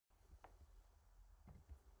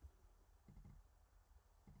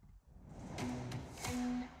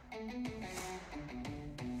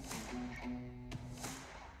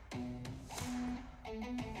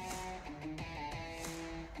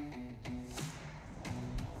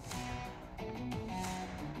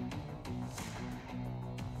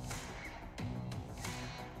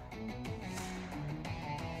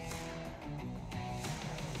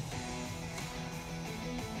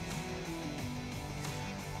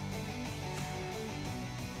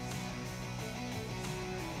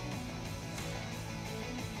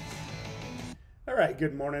All right,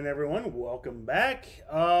 good morning, everyone. Welcome back.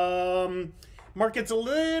 Market's a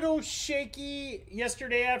little shaky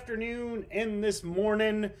yesterday afternoon and this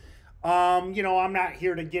morning. I'm not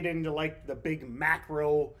here to get into like the big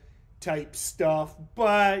macro type stuff,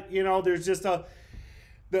 but there's just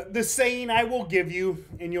the saying I will give you,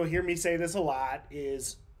 and you'll hear me say this a lot,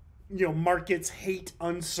 is markets hate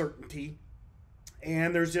uncertainty,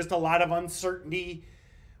 and there's just a lot of uncertainty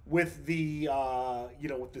with the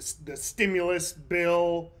stimulus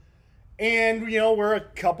bill, and we're a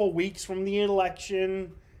couple weeks from the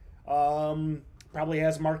election. Probably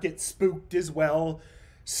has market spooked as well.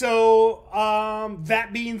 So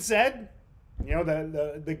that being said,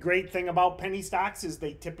 the great thing about penny stocks is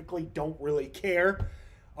they typically don't really care.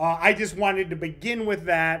 I just wanted to begin with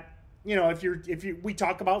that. We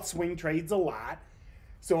talk about swing trades a lot.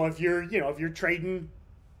 So if you're trading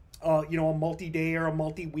a multi-day or a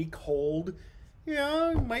multi-week hold,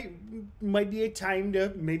 might be a time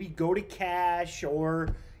to maybe go to cash, or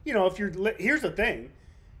here's the thing,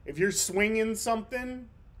 if you're swinging something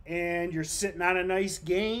and you're sitting on a nice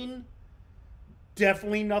gain,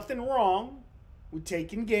 definitely nothing wrong with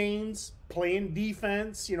taking gains, playing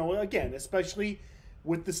defense. Again, especially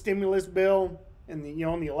with the stimulus bill and the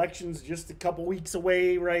the election's just a couple weeks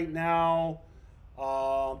away right now,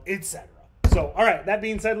 etc. So, all right, that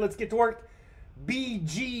being said, let's get to work.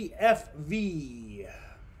 BGFV.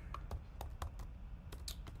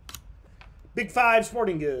 Big Five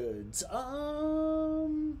Sporting Goods.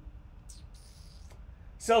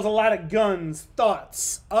 Sells a lot of guns.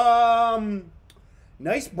 Thoughts?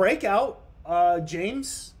 Nice breakout,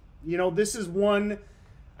 James. This is one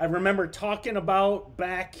I remember talking about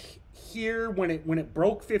back here when it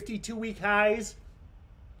broke 52-week highs.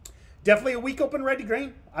 Definitely a weak open ready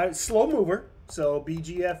grain. Slow mover. So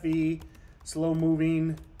BGFE, slow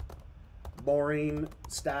moving, boring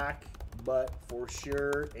stock, but for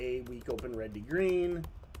sure a weak open red to green.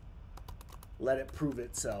 Let it prove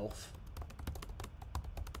itself.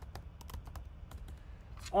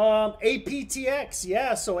 APTX,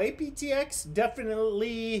 yeah, so APTX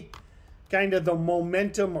definitely kind of the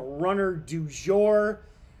momentum runner du jour.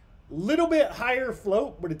 Little bit higher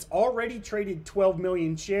float, but it's already traded 12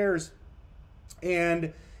 million shares.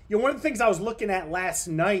 And one of the things I was looking at last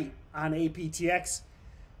night on APTX,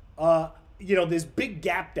 this big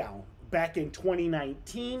gap down back in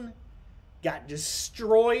 2019 got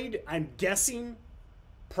destroyed, I'm guessing,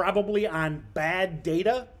 probably on bad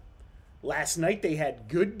data. Last night they had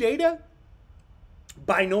good data.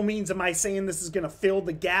 By no means am I saying this is going to fill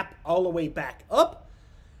the gap all the way back up,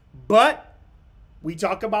 but we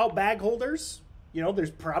talk about bag holders.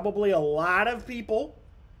 There's probably a lot of people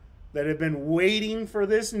that have been waiting for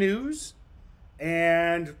this news,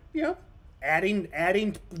 and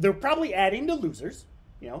adding. They're probably adding to losers.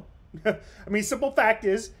 I mean, simple fact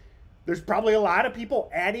is, there's probably a lot of people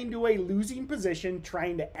adding to a losing position,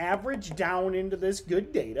 trying to average down into this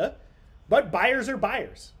good data. But buyers are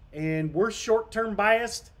buyers, and we're short-term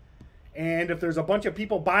biased. And if there's a bunch of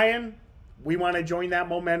people buying, we want to join that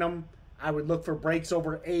momentum. I would look for breaks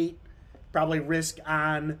over 8, probably risk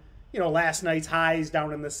on, last night's highs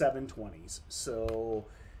down in the 720s. So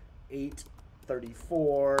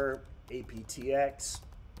 834 APTX.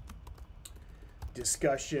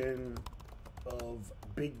 Discussion of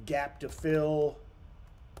big gap to fill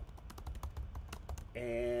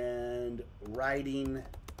and riding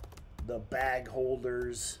the bag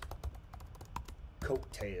holders'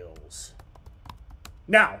 coattails.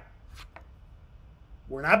 Now,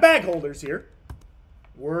 we're not bag holders here.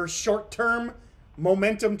 We're short-term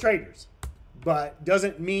momentum traders, but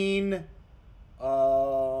doesn't mean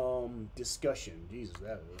discussion. Jesus,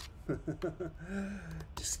 that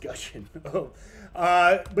discussion.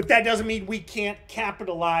 But that doesn't mean we can't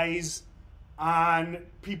capitalize on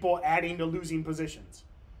people adding to losing positions.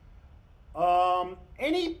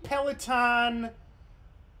 Any Peloton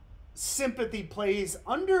sympathy plays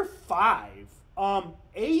under 5?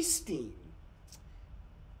 A-Steam.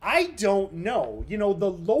 I don't know.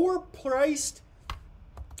 The lower priced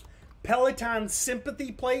Peloton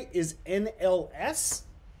sympathy play is NLS,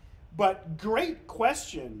 but great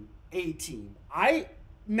question, A-Team. I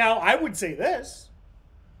would say this.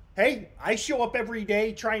 Hey, I show up every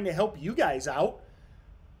day trying to help you guys out.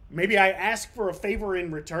 Maybe I ask for a favor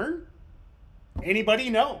in return. Anybody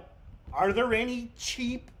know? Are there any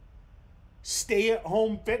cheap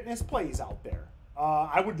stay-at-home fitness plays out there?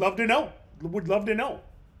 I would love to know.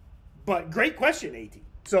 But great question, AT.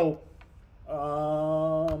 So,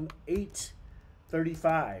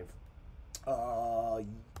 835.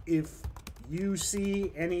 If you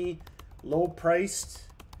see any low-priced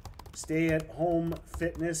stay-at-home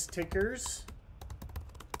fitness tickers,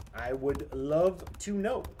 I would love to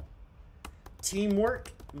know.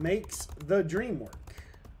 Teamwork makes the dream work.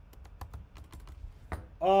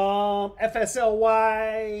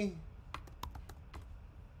 FSLY.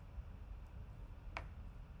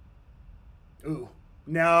 Ooh,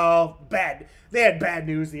 no, bad. They had bad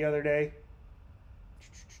news the other day.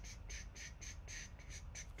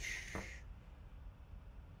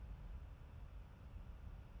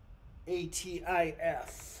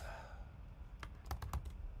 ATIF.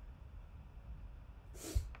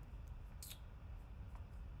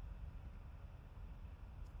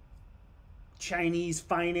 Chinese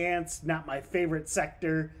finance, not my favorite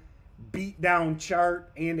sector. Beat down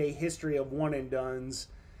chart and a history of one and dones.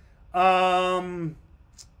 Man,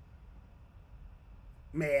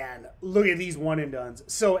 look at these one and dones.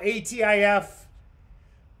 So ATIF,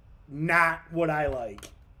 not what I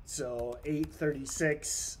like. So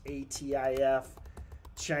 836 ATIF,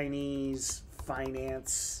 Chinese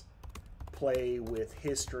finance play with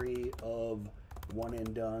history of one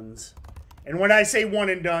and dones. And when I say one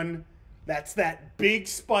and done, that's that big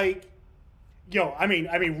spike. Yo, I mean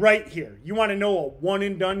right here. You want to know a one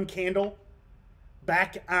and done candle?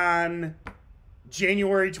 Back on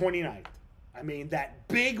January 29th. I mean, that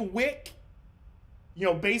big wick, you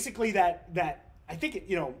know, basically that I think it,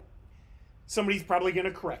 you know, somebody's probably going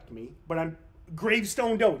to correct me, but I'm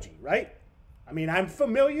Gravestone Doji, right? I mean, I'm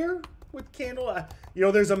familiar with candle. You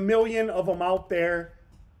know, there's a million of them out there,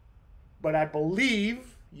 but I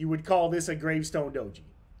believe you would call this a Gravestone Doji.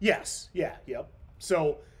 Yes, yeah, yep.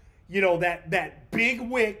 So, you know, that big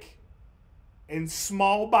wick and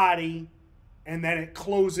small body, and then it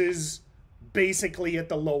closes basically at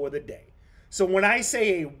the low of the day. So when I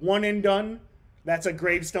say a one and done, that's a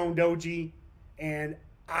Gravestone Doji, and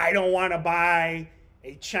I don't want to buy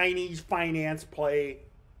a Chinese finance play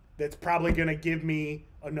that's probably going to give me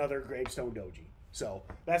another Gravestone Doji. So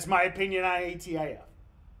that's my opinion on ATIF.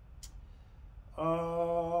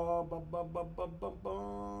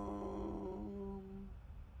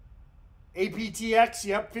 APTX,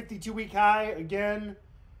 yep, 52-week high again.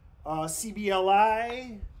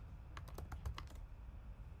 CBLI.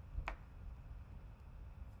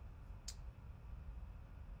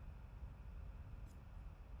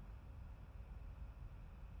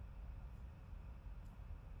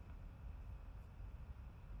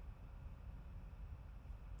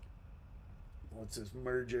 What's this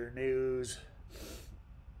merger news?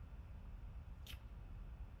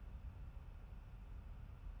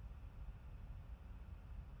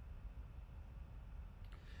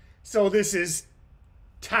 So this is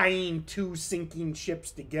tying two sinking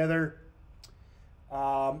ships together.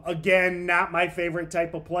 Again, not my favorite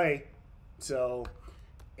type of play. So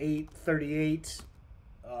 838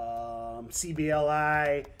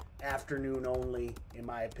 CBLI, afternoon only, in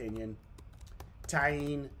my opinion.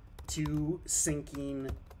 Tying two sinking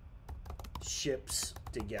ships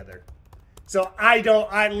together. So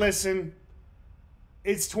I listen,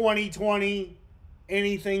 it's 2020,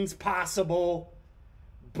 anything's possible,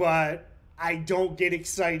 but I don't get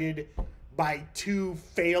excited by two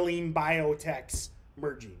failing biotechs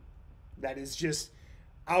merging. That is just,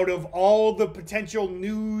 out of all the potential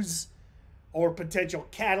news or potential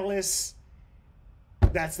catalysts,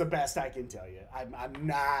 that's the best I can tell you. I'm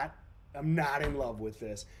not in love with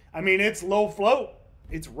this. I mean, it's low float.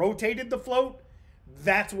 It's rotated the float.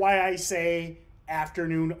 That's why I say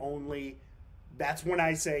afternoon only. That's when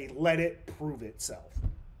I say let it prove itself.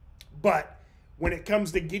 But when it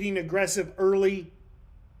comes to getting aggressive early,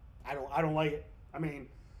 I don't like it. I mean,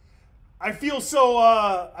 I feel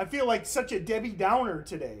like such a Debbie Downer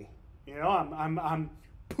today. You know, I'm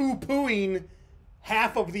poo-pooing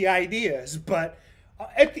half of the ideas, but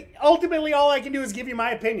ultimately all I can do is give you my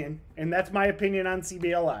opinion, and that's my opinion on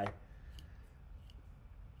CBLI.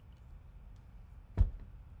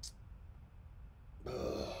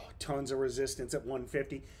 Tons of resistance at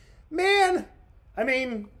 150. Man, I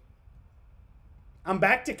mean, I'm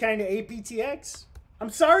back to kind of APTX.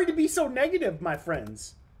 I'm sorry to be so negative, my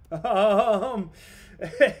friends.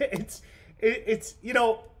 It's you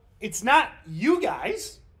know, it's not you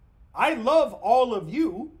guys. I love all of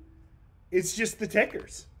you. It's just the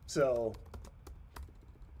tickers. So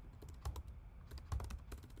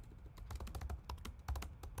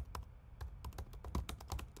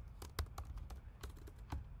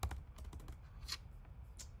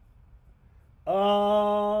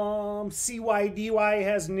CYDY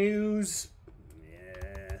has news.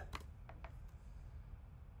 Yeah.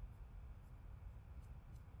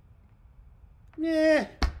 Yeah.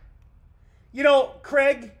 You know,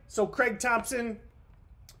 Craig Thompson,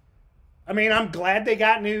 I mean, I'm glad they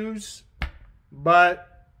got news,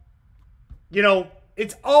 but, you know,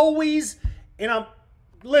 it's always, and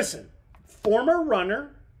listen, former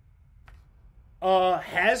runner,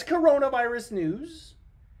 has coronavirus news.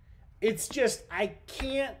 It's just, I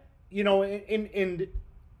can't, you know, and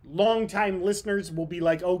longtime listeners will be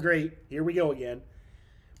like, oh, great, here we go again.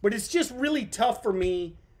 But it's just really tough for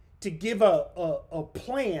me to give a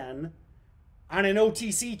plan on an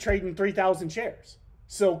OTC trading 3,000 shares.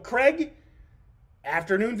 So Craig,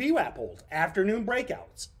 afternoon VWAP hold, afternoon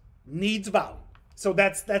breakouts, needs value. So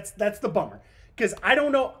that's the bummer. Because I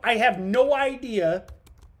don't know, I have no idea,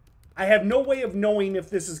 I have no way of knowing if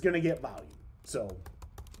this is going to get value. So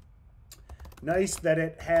nice that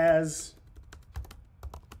it has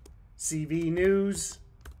CV news,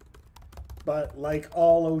 but like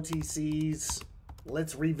all OTCs,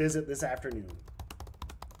 let's revisit this afternoon.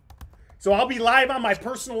 So I'll be live on my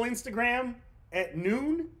personal Instagram at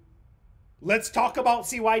noon. Let's talk about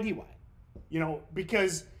CYDY, you know,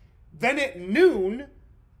 because then at noon,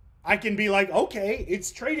 I can be like, okay,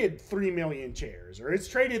 it's traded 3 million shares, or it's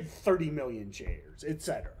traded 30 million shares,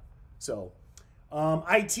 etc. So,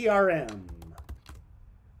 ITRM.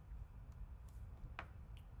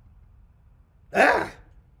 Ah!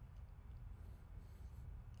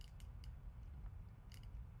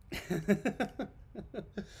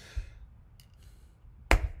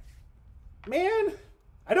 Man,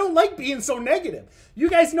 I don't like being so negative. You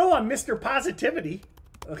guys know I'm Mr. Positivity.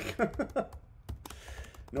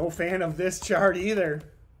 No fan of this chart either.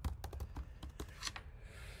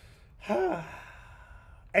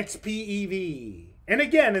 XPEV. And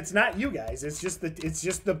again, it's not you guys. It's just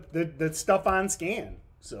the stuff on scan.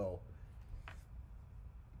 So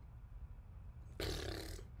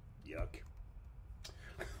yuck.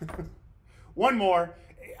 One more.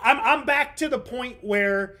 I'm back to the point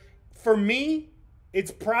where for me,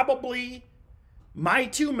 it's probably my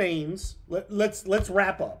two mains. Let's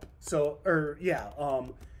wrap up. So, or yeah,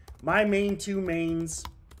 my main two mains.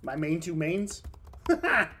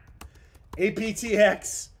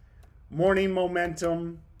 APTX, morning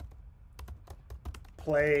momentum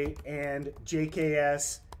play, and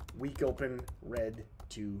JKS week open red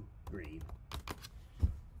to green.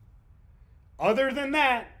 Other than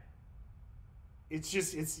that, it's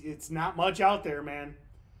just it's not much out there, man.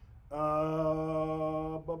 Did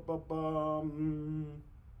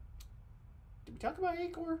we talk about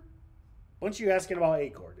Acor? Bunch of you asking about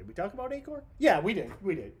Acor. Did we talk about Acor? Yeah, we did.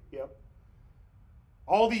 We did. Yep.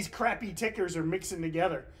 All these crappy tickers are mixing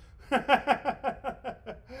together.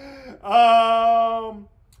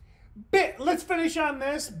 Let's finish on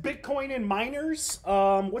this. Bitcoin and miners.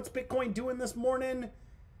 What's Bitcoin doing this morning?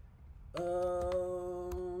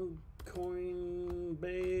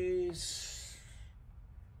 Coinbase.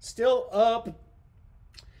 Still up.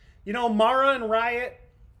 You know, Mara and Riot.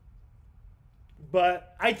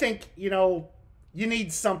 But I think, you know, you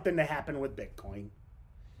need something to happen with Bitcoin.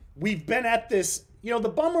 We've been at this, you know, the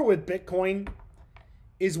bummer with Bitcoin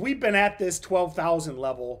is we've been at this 12,000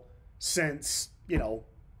 level since, you know,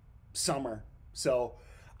 summer. So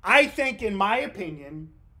I think, in my opinion,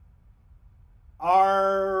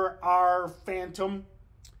 our Phantom,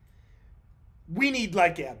 we need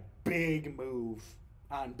like a big move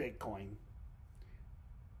on Bitcoin.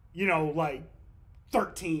 You know, like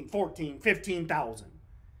 13, 14, 15,000.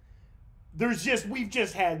 We've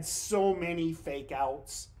just had so many fake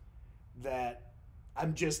outs that I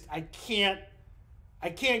can't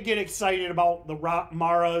get excited about the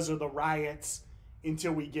Maras or the Riots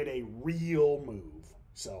until we get a real move.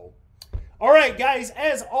 So, all right, guys,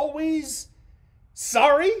 as always,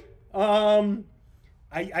 sorry.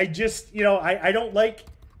 I just, you know, I don't like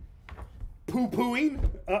poo-pooing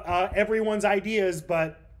everyone's ideas,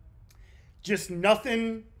 but just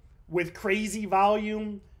nothing with crazy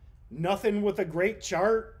volume, nothing with a great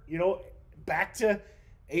chart. You know, back to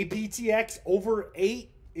APTX over 8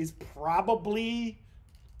 is probably,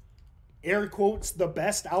 air quotes, the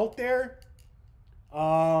best out there.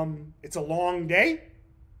 It's a long day.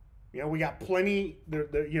 You know, we got plenty.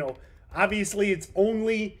 You know, obviously it's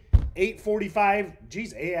only 8:45.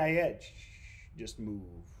 Geez, AI Edge just move.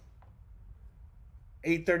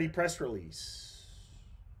 8:30 press release.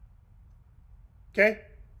 Okay.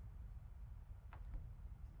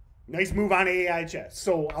 Nice move on AIHS.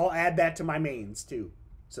 So I'll add that to my mains too.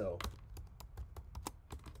 So,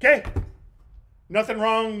 okay. Nothing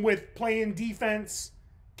wrong with playing defense.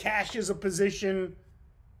 Cash is a position.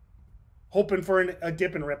 Hoping for a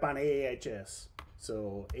dip and rip on AIHS.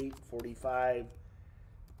 So 8:45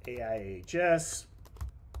 AIHS.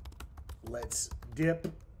 Let's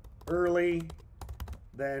dip early,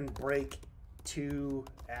 then break 2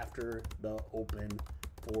 after the open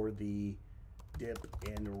for the dip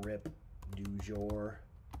and rip du jour.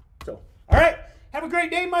 So, all right. Have a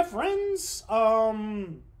great day, my friends.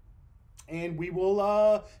 And we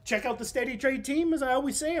will check out the Steady Trade team. As I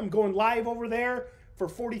always say, I'm going live over there for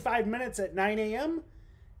 45 minutes at 9 a.m.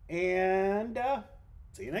 And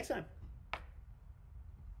see you next time.